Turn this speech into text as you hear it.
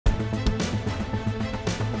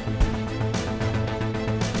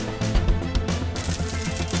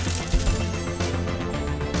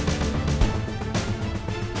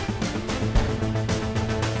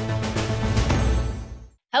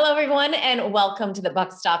everyone, and welcome to The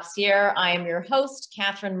Buck Stops Here. I am your host,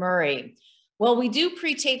 Catherine Murray. Well, we do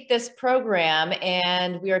pre-tape this program,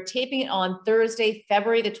 and we are taping it on Thursday,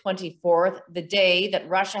 February the 24th, the day that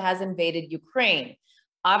Russia has invaded Ukraine.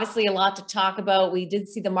 Obviously, a lot to talk about. We did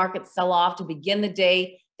see the market sell off to begin the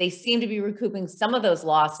day. They seem to be recouping some of those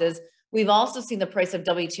losses. We've also seen the price of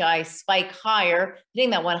WTI spike higher,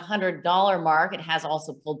 hitting that $100 mark. It has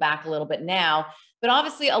also pulled back a little bit now. But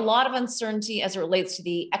obviously, a lot of uncertainty as it relates to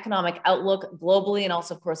the economic outlook globally, and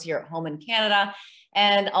also, of course, here at home in Canada,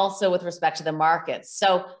 and also with respect to the markets.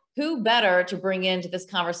 So who better to bring into this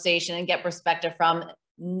conversation and get perspective from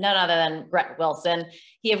none other than Brett Wilson.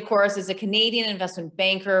 He, of course, is a Canadian investment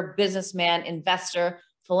banker, businessman, investor,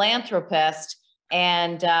 philanthropist,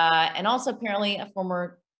 and also apparently a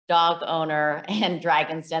former dog owner and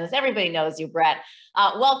Dragon's Den. As everybody knows you, Brett.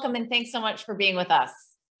 Welcome, and thanks so much for being with us.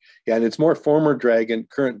 Yeah, and it's more former dragon,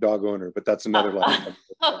 current dog owner, but that's another life.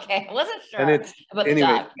 Okay, I wasn't sure. And it's about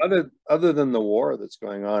anyway, the dog. other than the war that's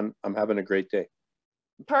going on, I'm having a great day.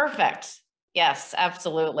 Perfect. Yes,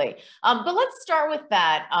 absolutely. But let's start with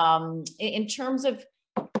that. In terms of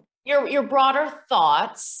your broader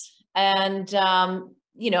thoughts, and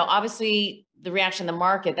obviously the reaction in the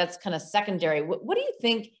market, that's kind of secondary. What do you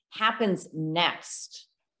think happens next?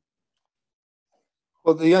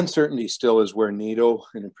 Well, the uncertainty still is where NATO,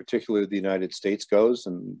 and in particular the United States, goes,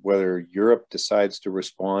 and whether Europe decides to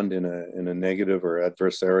respond in a negative or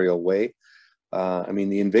adversarial way.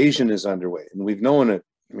 The invasion is underway, and we've known it.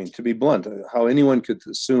 To be blunt, how anyone could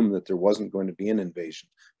assume that there wasn't going to be an invasion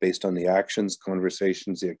based on the actions,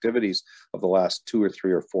 conversations, the activities of the last 2 or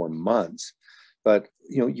 3 or 4 months. But,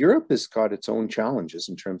 Europe has got its own challenges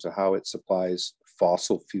in terms of how it supplies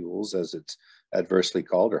fossil fuels, as it's adversely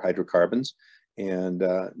called, or hydrocarbons. And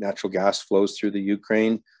natural gas flows through the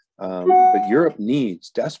Ukraine. But Europe needs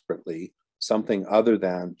desperately something other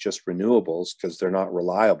than just renewables, because they're not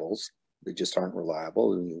reliables. They just aren't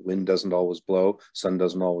reliable. And wind doesn't always blow, sun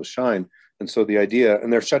doesn't always shine. And so the idea,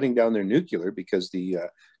 and they're shutting down their nuclear because the,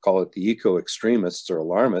 call it the eco-extremists or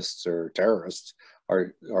alarmists or terrorists,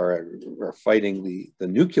 are fighting the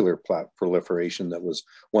nuclear proliferation that was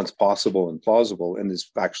once possible and plausible, and is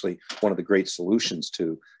actually one of the great solutions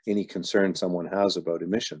to any concern someone has about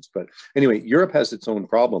emissions. But anyway, Europe has its own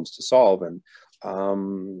problems to solve, and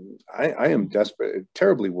I am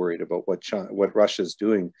terribly worried about what Russia is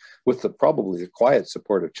doing with probably the quiet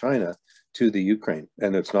support of China to the Ukraine.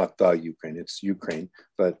 And it's not the Ukraine, it's Ukraine.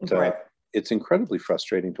 But it's incredibly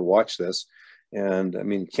frustrating to watch this. And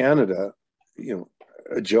Canada,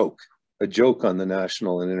 a joke on the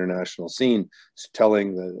national and international scene,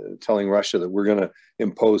 telling Russia that we're going to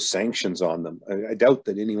impose sanctions on them. I doubt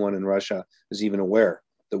that anyone in Russia is even aware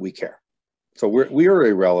that we care. So we are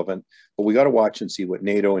irrelevant, but we got to watch and see what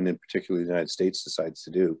NATO, and in particular the United States, decides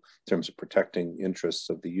to do in terms of protecting interests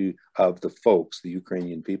of the folks, the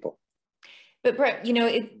Ukrainian people. But Brett,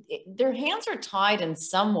 their hands are tied in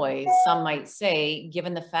some ways, some might say,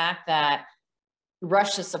 given the fact that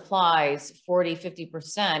Russia supplies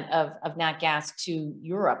 40–50% of nat gas to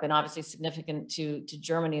Europe, and obviously significant to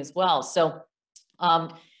Germany as well. So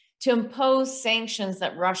to impose sanctions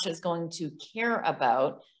that Russia is going to care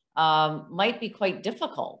about might be quite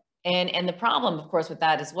difficult. And the problem, of course, with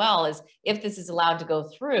that as well is, if this is allowed to go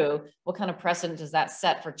through, what kind of precedent does that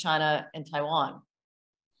set for China and Taiwan?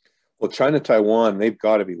 Well, China, Taiwan, they've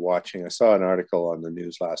got to be watching. I saw an article on the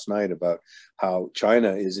news last night about how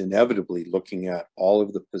China is inevitably looking at all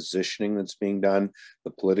of the positioning that's being done, the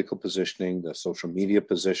political positioning, the social media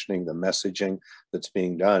positioning, the messaging that's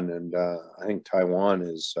being done. And I think Taiwan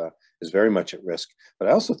is very much at risk. But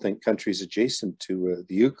I also think countries adjacent to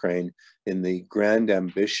the Ukraine, in the grand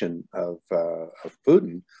ambition of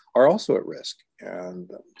Putin, are also at risk. And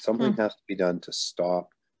something has to be done to stop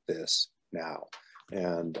this now.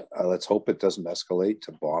 And let's hope it doesn't escalate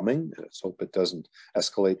to bombing. Let's hope it doesn't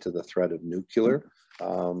escalate to the threat of nuclear.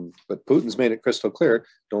 But Putin's made it crystal clear,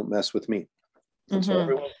 don't mess with me. And so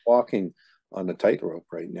everyone's walking on a tightrope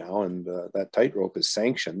right now. And that tightrope is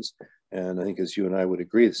sanctions. And I think, as you and I would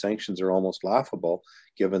agree, the sanctions are almost laughable,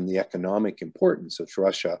 given the economic importance of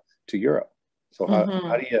Russia to Europe. So how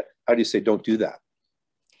do you say, don't do that?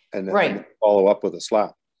 And then follow up with a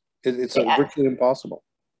slap? It's virtually impossible.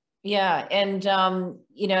 Yeah, and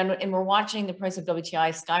and we're watching the price of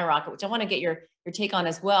WTI skyrocket, which I want to get your take on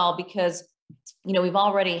as well, because we've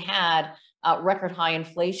already had record high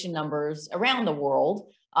inflation numbers around the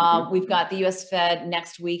world. We've got the U.S. Fed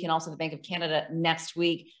next week, and also the Bank of Canada next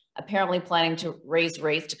week, apparently planning to raise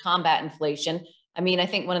rates to combat inflation. I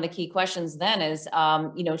think one of the key questions then is,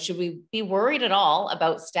 should we be worried at all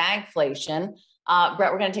about stagflation?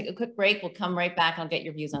 Brett, we're going to take a quick break. We'll come right back. I'll get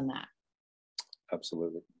your views on that.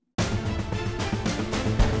 Absolutely.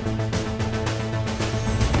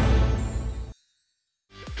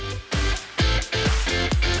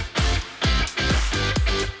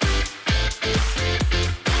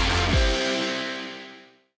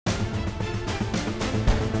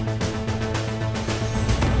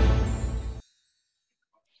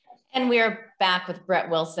 And we are back with Brett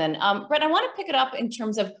Wilson. Brett, I want to pick it up in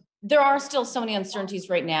terms of there are still so many uncertainties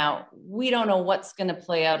right now. We don't know what's going to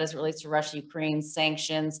play out as it relates to Russia, Ukraine,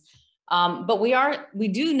 sanctions. But we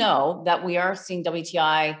do know that we are seeing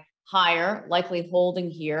WTI higher, likely holding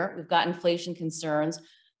here. We've got inflation concerns.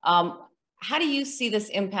 How do you see this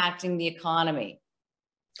impacting the economy?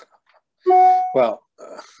 Well,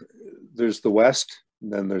 there's the West,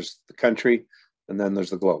 and then there's the country, and then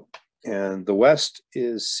there's the globe. And the West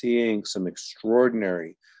is seeing some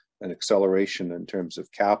extraordinary an acceleration in terms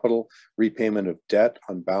of capital, repayment of debt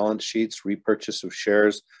on balance sheets, repurchase of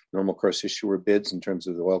shares, normal course issuer bids in terms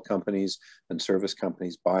of the oil companies and service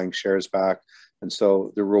companies buying shares back. And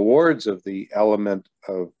so the rewards of the element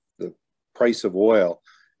of the price of oil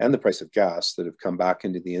and the price of gas that have come back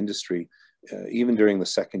into the industry, even during the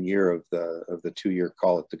second year of the 2-year,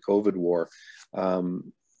 call it the COVID war,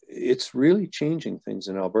 it's really changing things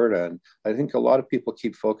in Alberta. And I think a lot of people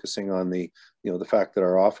keep focusing on the fact that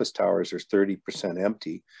our office towers are 30%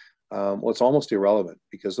 empty. Well, it's almost irrelevant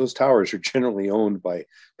because those towers are generally owned by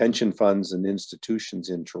pension funds and institutions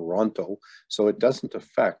in Toronto. So it doesn't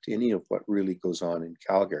affect any of what really goes on in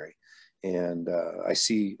Calgary. And I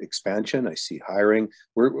see expansion, I see hiring.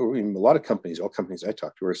 We're in a lot of companies, all companies I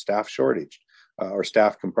talk to are staff shortage or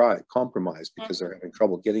staff compromised because they're having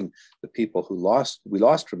trouble getting the people who we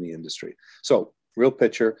lost from the industry. So real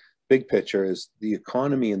picture, big picture is the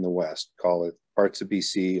economy in the West, call it parts of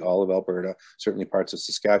BC, all of Alberta, certainly parts of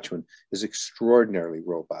Saskatchewan, is extraordinarily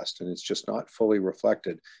robust. And it's just not fully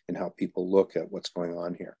reflected in how people look at what's going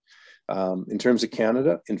on here. In terms of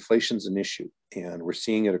Canada, inflation's an issue, and we're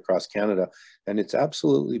seeing it across Canada. And it's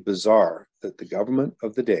absolutely bizarre that the government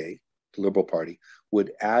of the day, the Liberal Party,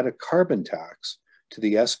 would add a carbon tax to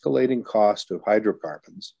the escalating cost of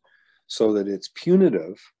hydrocarbons so that it's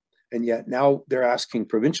punitive. And yet now they're asking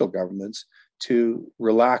provincial governments to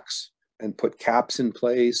relax and put caps in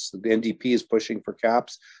place. The NDP is pushing for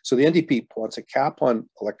caps. So the NDP wants a cap on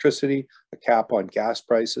electricity, a cap on gas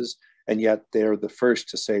prices, and yet they're the first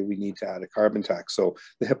to say we need to add a carbon tax. So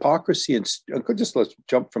the hypocrisy, and just let's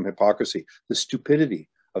jump from hypocrisy, the stupidity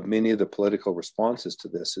of many of the political responses to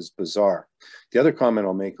this is bizarre. The other comment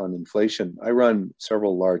I'll make on inflation, I run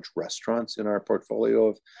several large restaurants in our portfolio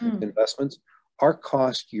of investments. Our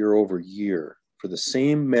cost year over year for the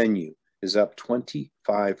same menu is up 25%,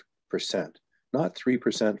 not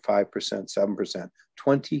 3%, 5%, 7%,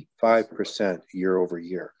 25% year over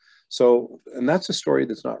year. So, and that's a story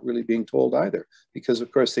that's not really being told either, because of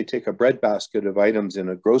course they take a breadbasket of items in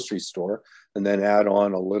a grocery store and then add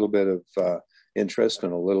on a little bit of interest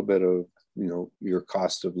and a little bit of, your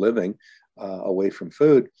cost of living away from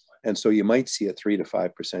food. And so you might see a 3 to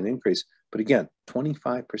 5% increase, but again,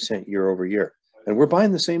 25% year over year. And we're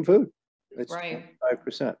buying the same food. It's right.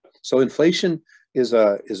 25%. So inflation is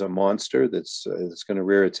a monster that's going to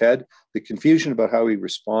rear its head. The confusion about how we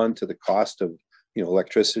respond to the cost of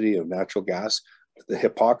electricity, of natural gas, the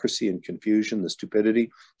hypocrisy and confusion, the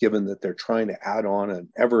stupidity, given that they're trying to add on an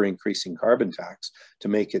ever-increasing carbon tax to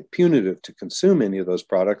make it punitive to consume any of those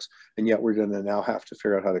products, and yet we're going to now have to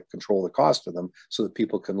figure out how to control the cost of them so that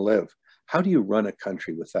people can live. How do you run a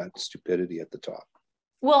country with that stupidity at the top?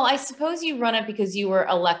 Well, I suppose you run it because you were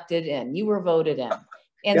elected in, you were voted in.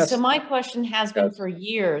 And yes. So my question has been for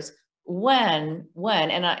years, when,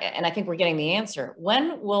 and I think we're getting the answer,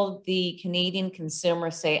 when will the Canadian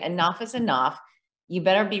consumer say enough is enough? You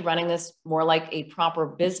better be running this more like a proper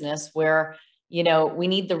business where, we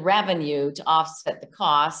need the revenue to offset the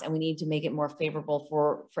costs and we need to make it more favorable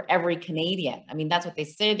for every Canadian. I mean, that's what they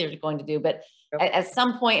say they're going to do. But at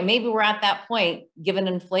some point, and maybe we're at that point, given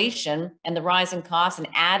inflation and the rise in costs and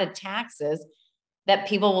added taxes, that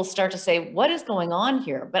people will start to say, what is going on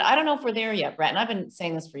here? But I don't know if we're there yet, Brett. And I've been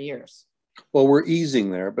saying this for years. Well, we're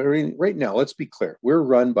easing there. But right now, let's be clear. We're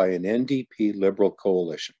run by an NDP Liberal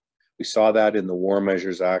coalition. We saw that in the War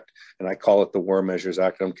Measures Act, and I call it the War Measures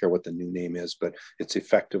Act. I don't care what the new name is, but it's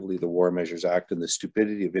effectively the War Measures Act, and the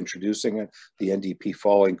stupidity of introducing it, the NDP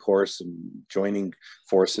following course and joining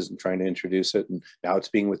forces and trying to introduce it. And now it's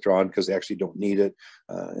being withdrawn because they actually don't need it.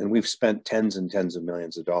 And we've spent tens and tens of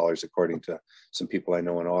millions of dollars, according to some people I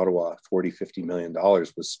know in Ottawa, $40, $50 million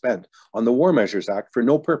was spent on the War Measures Act for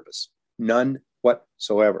no purpose, none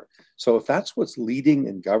whatsoever. So if that's what's leading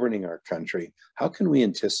and governing our country, how can we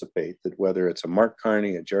anticipate that whether it's a Mark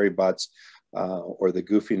Carney, a Jerry Butts, or the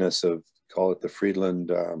goofiness of, call it the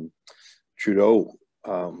Friedland Trudeau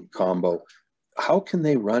combo, how can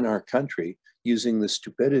they run our country using the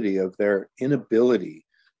stupidity of their inability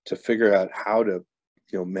to figure out how to,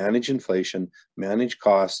 manage inflation, manage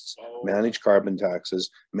costs, manage carbon taxes,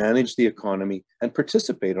 manage the economy, and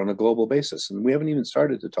participate on a global basis? And we haven't even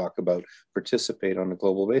started to talk about participate on a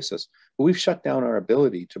global basis. But we've shut down our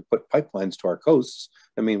ability to put pipelines to our coasts.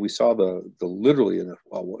 I mean, we saw the literally an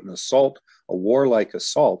assault, a warlike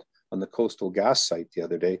assault on the Coastal Gas site the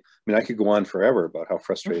other day. I mean, I could go on forever about how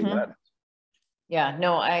frustrating that is. Yeah,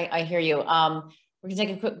 no, I hear you. We're gonna take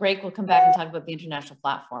a quick break. We'll come back and talk about the international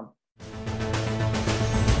platform.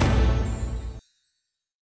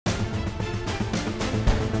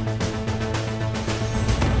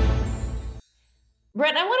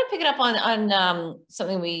 Brett, I want to pick it up on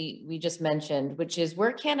something we just mentioned, which is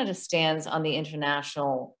where Canada stands on the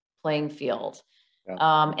international playing field,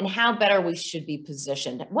 and how better we should be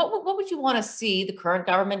positioned. What would you want to see the current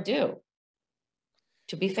government do,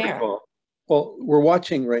 to be fair? Well, we're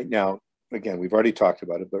watching right now, again, we've already talked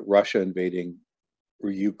about it, but Russia invading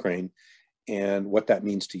Ukraine and what that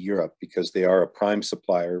means to Europe, because they are a prime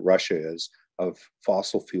supplier, Russia is, of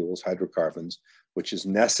fossil fuels, hydrocarbons, which is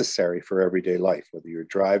necessary for everyday life, whether you're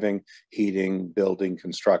driving, heating, building,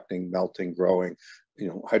 constructing, melting, growing,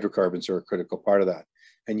 hydrocarbons are a critical part of that.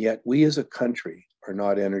 And yet we as a country are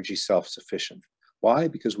not energy self-sufficient. Why?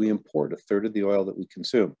 Because we import a third of the oil that we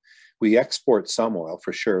consume. We export some oil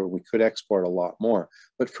for sure. We could export a lot more.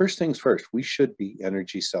 But first things first, we should be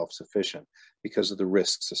energy self-sufficient because of the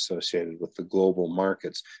risks associated with the global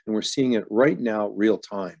markets. And we're seeing it right now, real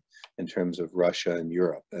time, in terms of Russia and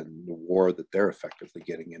Europe and the war that they're effectively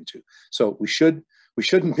getting into. So we shouldn't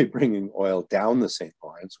be bringing oil down the St.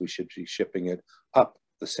 Lawrence. We should be shipping it up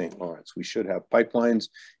the St. Lawrence. We should have pipelines,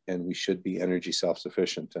 and we should be energy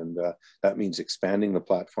self-sufficient. And that means expanding the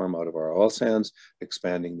platform out of our oil sands,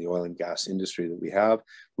 expanding the oil and gas industry that we have.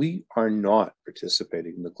 We are not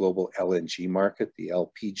participating in the global LNG market, the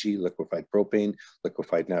LPG, liquefied propane,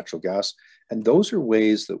 liquefied natural gas. And those are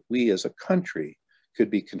ways that we as a country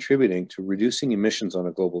could be contributing to reducing emissions on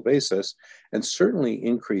a global basis, and certainly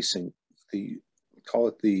increasing the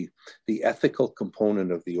ethical component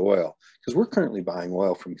of the oil, because we're currently buying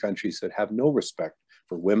oil from countries that have no respect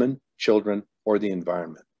for women, children, or the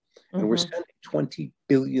environment. And we're spending $20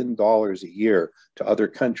 billion a year to other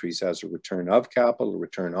countries as a return of capital, a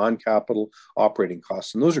return on capital, operating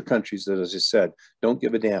costs. And those are countries that, as I said, don't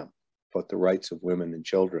give a damn about the rights of women and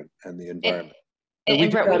children and the environment.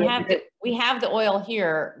 And Brett, we have the oil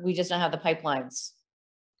here. We just don't have the pipelines.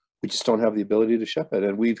 We just don't have the ability to ship it.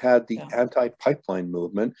 And we've had the anti-pipeline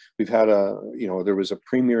movement. We've had there was a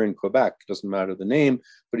premier in Quebec, doesn't matter the name,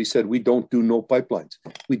 but he said, we don't do no pipelines.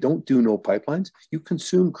 We don't do no pipelines. You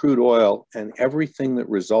consume crude oil and everything that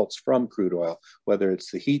results from crude oil, whether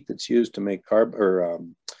it's the heat that's used to make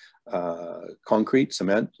concrete,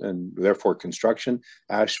 cement, and therefore construction,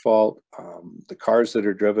 asphalt, the cars that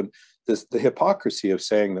are driven. The hypocrisy of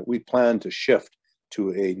saying that we plan to shift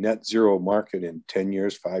to a net zero market in 10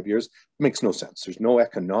 years, 5 years, makes no sense. There's no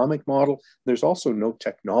economic model. There's also no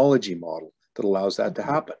technology model that allows that to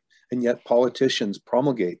happen. And yet politicians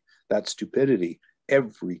promulgate that stupidity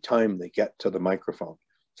every time they get to the microphone.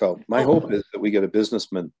 So my hope is that we get a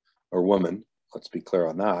businessman or woman, let's be clear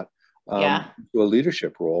on that, to a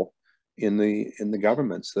leadership role in the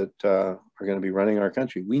governments that are going to be running our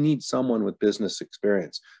country. We need someone with business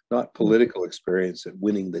experience, not political experience at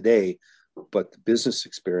winning the day, but the business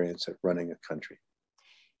experience at running a country.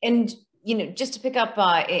 And, just to pick up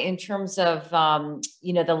in terms of,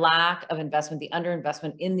 the lack of investment, the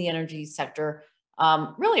underinvestment in the energy sector,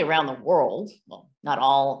 really around the world, well, not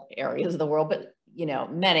all areas of the world, but,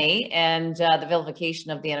 many, and the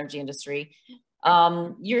vilification of the energy industry.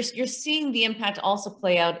 You're seeing the impact also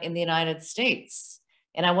play out in the United States.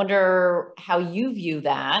 And I wonder how you view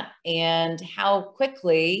that and how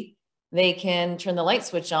quickly they can turn the light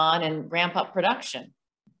switch on and ramp up production.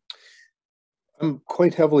 I'm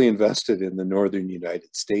quite heavily invested in the northern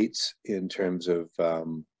United States in terms of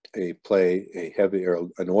an oil play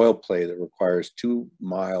that requires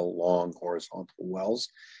 2-mile-long horizontal wells.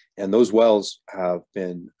 And those wells have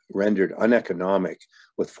been rendered uneconomic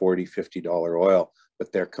with $40, $50 oil,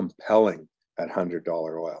 but they're compelling at $100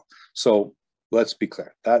 oil. So let's be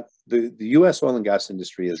clear that the U.S. oil and gas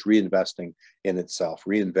industry is reinvesting in itself,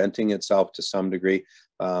 reinventing itself to some degree.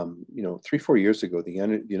 3-4 years ago,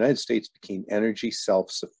 the United States became energy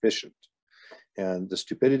self-sufficient. And the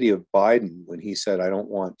stupidity of Biden when he said, I don't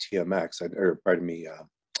want TMX, or pardon me,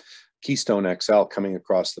 Keystone XL coming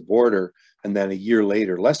across the border. And then a year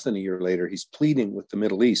later, less than a year later, he's pleading with the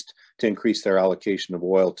Middle East to increase their allocation of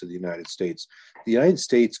oil to the United States. The United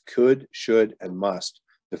States could, should, and must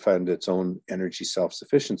defend its own energy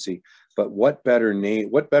self-sufficiency. But what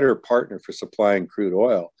better partner for supplying crude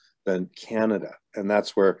oil than Canada? And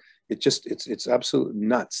that's where it's absolute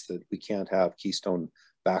nuts that we can't have Keystone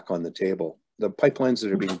back on the table. The pipelines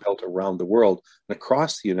that are being built around the world and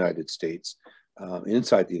across the United States,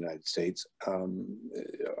 inside the United States,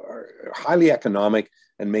 are highly economic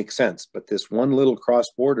and make sense. But this one little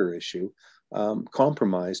cross-border issue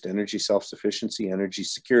compromised energy self-sufficiency, energy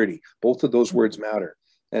security. Both of those words matter.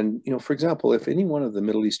 And, for example, if any one of the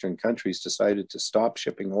Middle Eastern countries decided to stop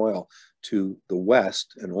shipping oil to the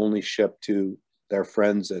West and only ship to their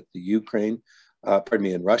friends at the Ukraine,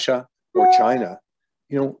 in Russia or China,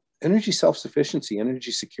 energy self-sufficiency,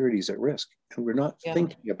 energy security is at risk. And we're not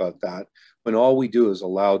thinking about that when all we do is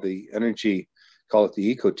allow the energy, call it the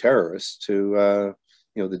eco-terrorists, to,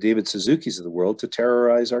 the David Suzuki's of the world, to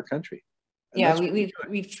terrorize our country. And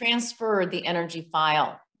we've transferred the energy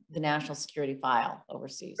file, the national security file,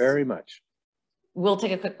 overseas. Very much. We'll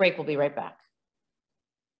take a quick break. We'll be right back.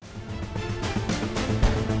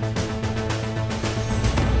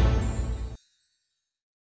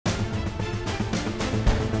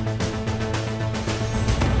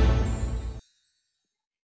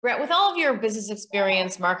 Brett, with all of your business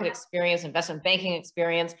experience, market experience, investment banking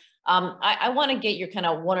experience, I want to get your kind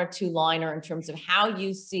of one or two liner in terms of how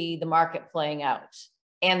you see the market playing out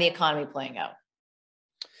and the economy playing out.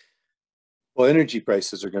 Well, energy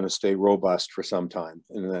prices are going to stay robust for some time.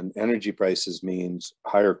 And then energy prices means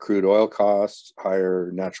higher crude oil costs,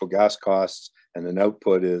 higher natural gas costs, and an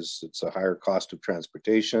output is it's a higher cost of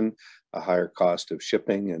transportation, a higher cost of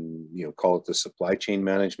shipping, and call it the supply chain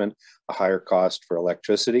management, a higher cost for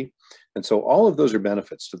electricity. And so all of those are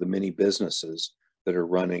benefits to the many businesses that are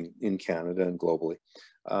running in Canada and globally.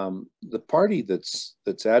 The party that's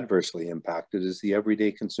adversely impacted is the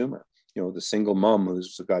everyday consumer. The single mom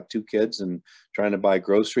who's got two kids and trying to buy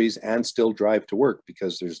groceries and still drive to work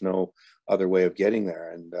because there's no other way of getting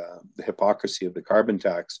there. And the hypocrisy of the carbon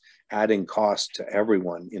tax, adding cost to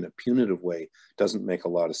everyone in a punitive way, doesn't make a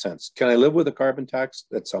lot of sense. Can I live with a carbon tax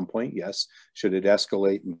at some point? Yes. Should it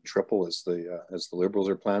escalate and triple as the Liberals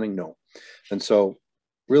are planning? No. And so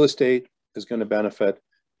real estate is going to benefit.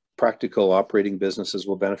 Practical operating businesses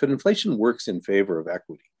will benefit. Inflation works in favor of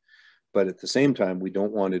equity. But at the same time, we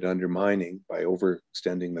don't want it undermining by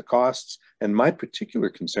overextending the costs. And my particular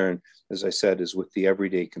concern, as I said, is with the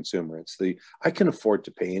everyday consumer. It's I can afford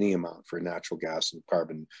to pay any amount for natural gas and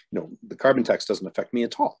carbon. The carbon tax doesn't affect me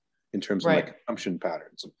at all in terms of my consumption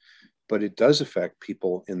patterns. But it does affect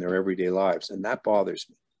people in their everyday lives. And that bothers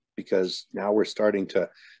me because now we're starting to,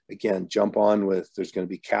 again, jump on with there's going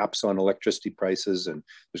to be caps on electricity prices and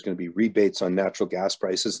there's going to be rebates on natural gas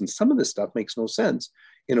prices. And some of this stuff makes no sense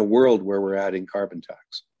in a world where we're adding carbon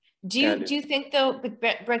tax. Do you think though,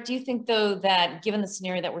 Brett, do you think though that given the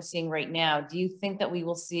scenario that we're seeing right now, do you think that we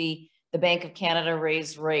will see the Bank of Canada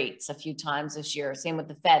raise rates a few times this year? Same with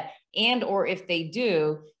the Fed. And or if they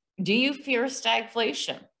do you fear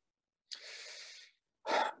stagflation?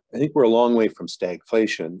 I think we're a long way from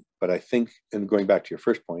stagflation, but I think, and going back to your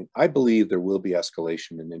first point, I believe there will be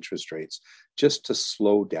escalation in interest rates just to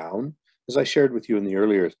slow down. As I shared with you in the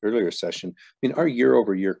earlier session, I mean, our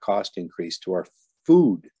year-over-year cost increase to our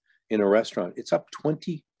food in a restaurant, it's up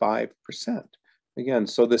 25%. Again,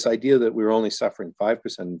 so this idea that we're only suffering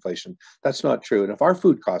 5% inflation, that's not true. And if our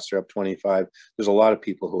food costs are up 25, there's a lot of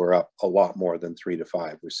people who are up a lot more than 3 to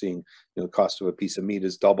 5. We're seeing, the cost of a piece of meat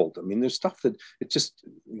is doubled. I mean, there's stuff that it just,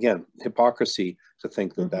 again, hypocrisy to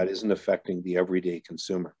think that that isn't affecting the everyday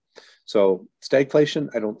consumer. So stagflation,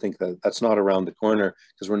 I don't think that's not around the corner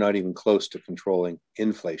because we're not even close to controlling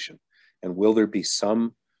inflation. And will there be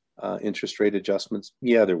some interest rate adjustments?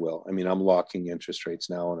 Yeah, there will. I mean, I'm locking interest rates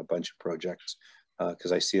now on a bunch of projects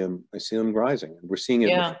because I see them rising, and we're seeing it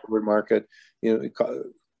in the forward market.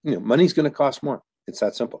 Money's going to cost more. It's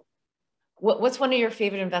that simple. What's one of your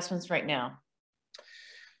favorite investments right now?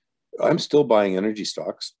 I'm still buying energy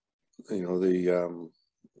stocks. The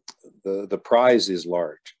prize is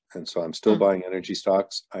large. And so I'm still buying energy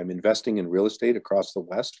stocks. I'm investing in real estate across the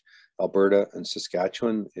West. Alberta and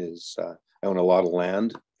Saskatchewan I own a lot of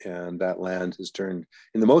land, and that land has turned,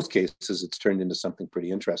 in the most cases, it's turned into something pretty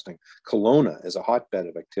interesting. Kelowna is a hotbed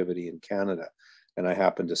of activity in Canada, and I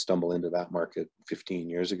happened to stumble into that market 15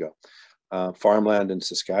 years ago. Farmland in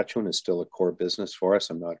Saskatchewan is still a core business for us.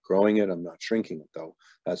 I'm not growing it. I'm not shrinking it, though.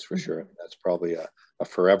 That's for sure. That's probably a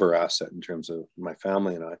forever asset in terms of my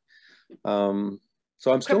family and I.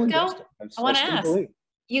 So I'm still investing. I want to ask.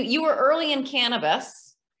 You were early in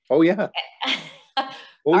cannabis. Oh, yeah.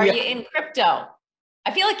 Are you in crypto?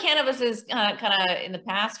 I feel like cannabis is kind of in the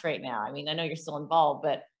past right now. I mean, I know you're still involved,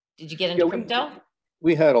 but did you get into crypto?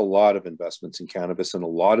 We had a lot of investments in cannabis, and a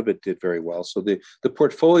lot of it did very well. So the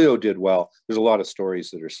portfolio did well. There's a lot of stories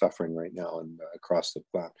that are suffering right now and across the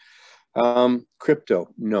planet. Crypto,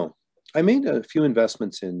 no. I made a few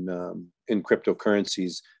investments in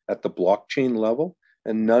cryptocurrencies at the blockchain level,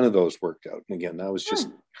 and none of those worked out. And again, that was just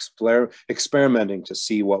experimenting to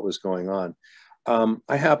see what was going on.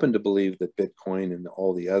 I happen to believe that Bitcoin and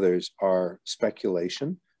all the others are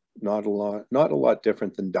speculation. Not a lot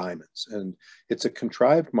different than diamonds. And it's a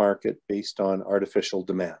contrived market based on artificial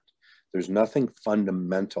demand. There's nothing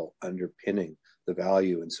fundamental underpinning the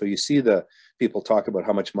value. And so you see the people talk about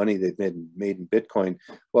how much money they've made in Bitcoin.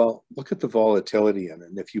 Well, look at the volatility in it.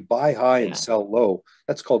 And if you buy high and sell low,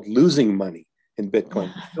 that's called losing money in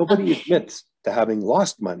Bitcoin. Nobody admits to having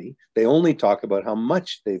lost money. They only talk about how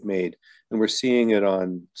much they've made. And we're seeing it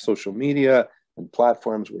on social media and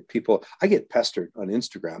platforms where I get pestered on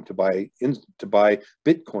Instagram to buy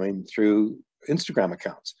Bitcoin through Instagram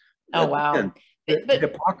accounts. Oh, wow. And the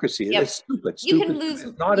hypocrisy is stupid. You can lose.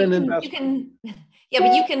 It's not an investment.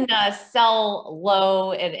 But you can sell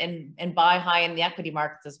low and buy high in the equity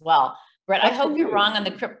markets as well. Brett, I hope you're wrong on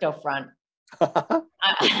the crypto front.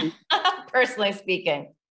 Personally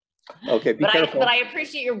speaking. Okay, be careful. But I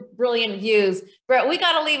appreciate your brilliant views. Brett, we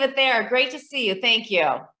got to leave it there. Great to see you. Thank you.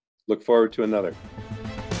 Look forward to another.